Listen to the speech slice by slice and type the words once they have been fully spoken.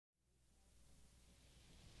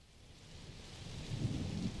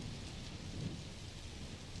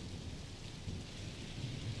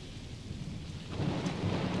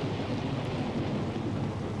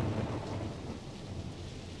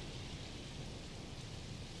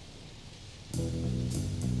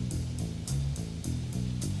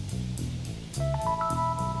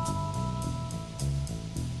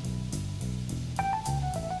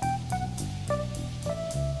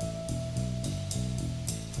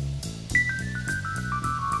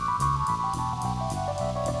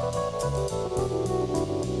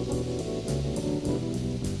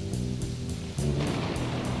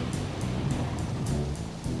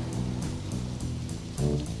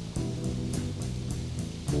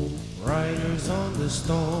Riders on the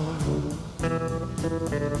storm,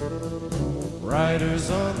 riders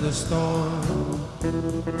on the storm.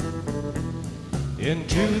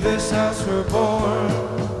 Into this house we're born,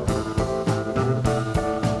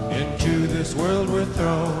 into this world we're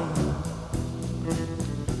thrown.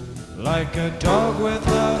 Like a dog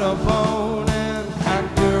without a bone, an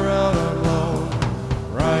actor out alone.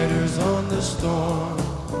 Riders on the storm.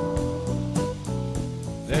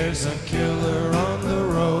 There's a killer on the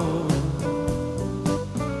road.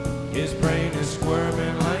 His brain is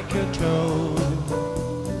squirming like a toad.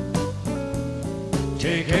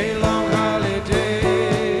 Take a long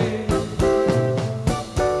holiday.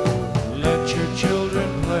 Let your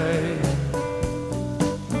children play.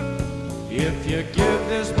 If you give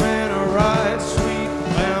this man a ride, sweet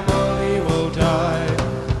family will die.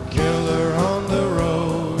 Killer on the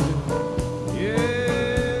road, yeah.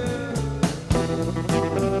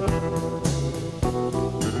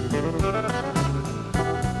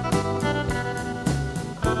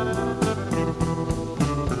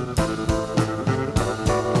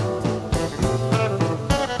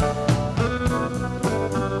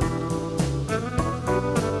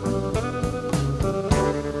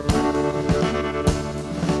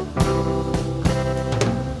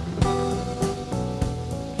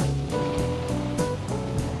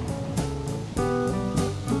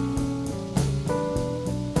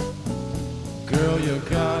 Girl, you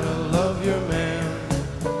gotta love your man.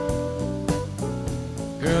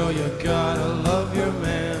 Girl, you gotta love your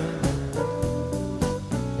man.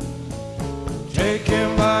 Take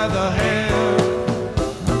him by the hand.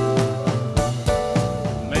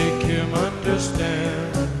 Make him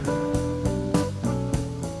understand.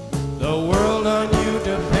 The world on you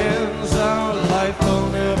depends. Our life will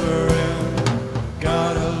never end.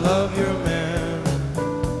 Gotta love your man.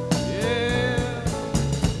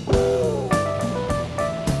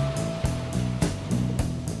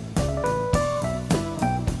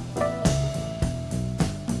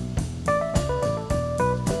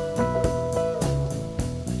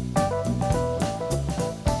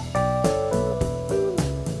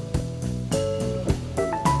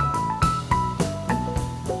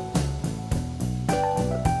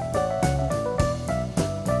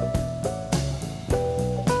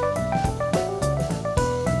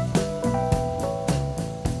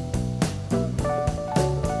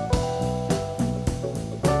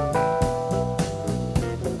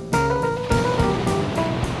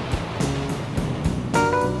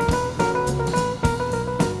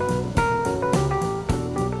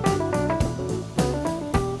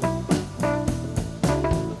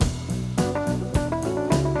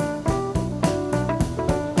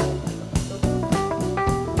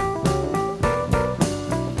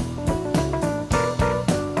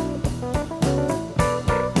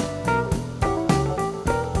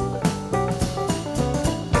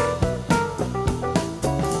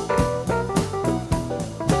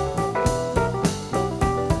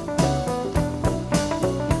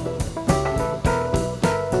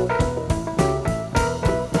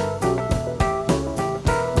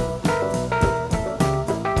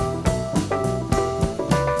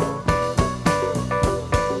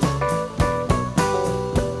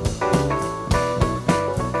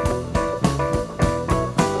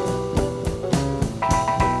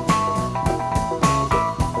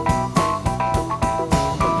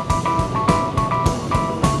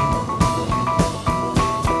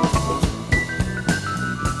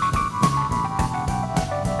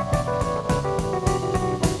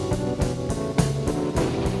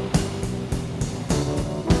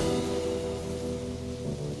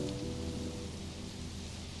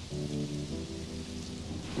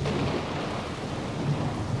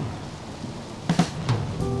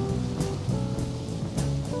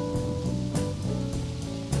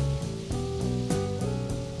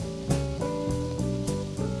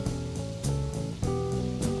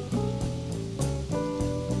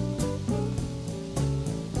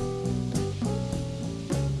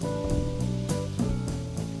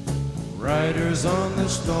 Riders on the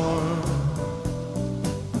storm,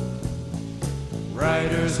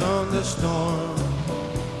 riders on the storm.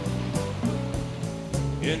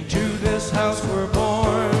 Into this house we're born.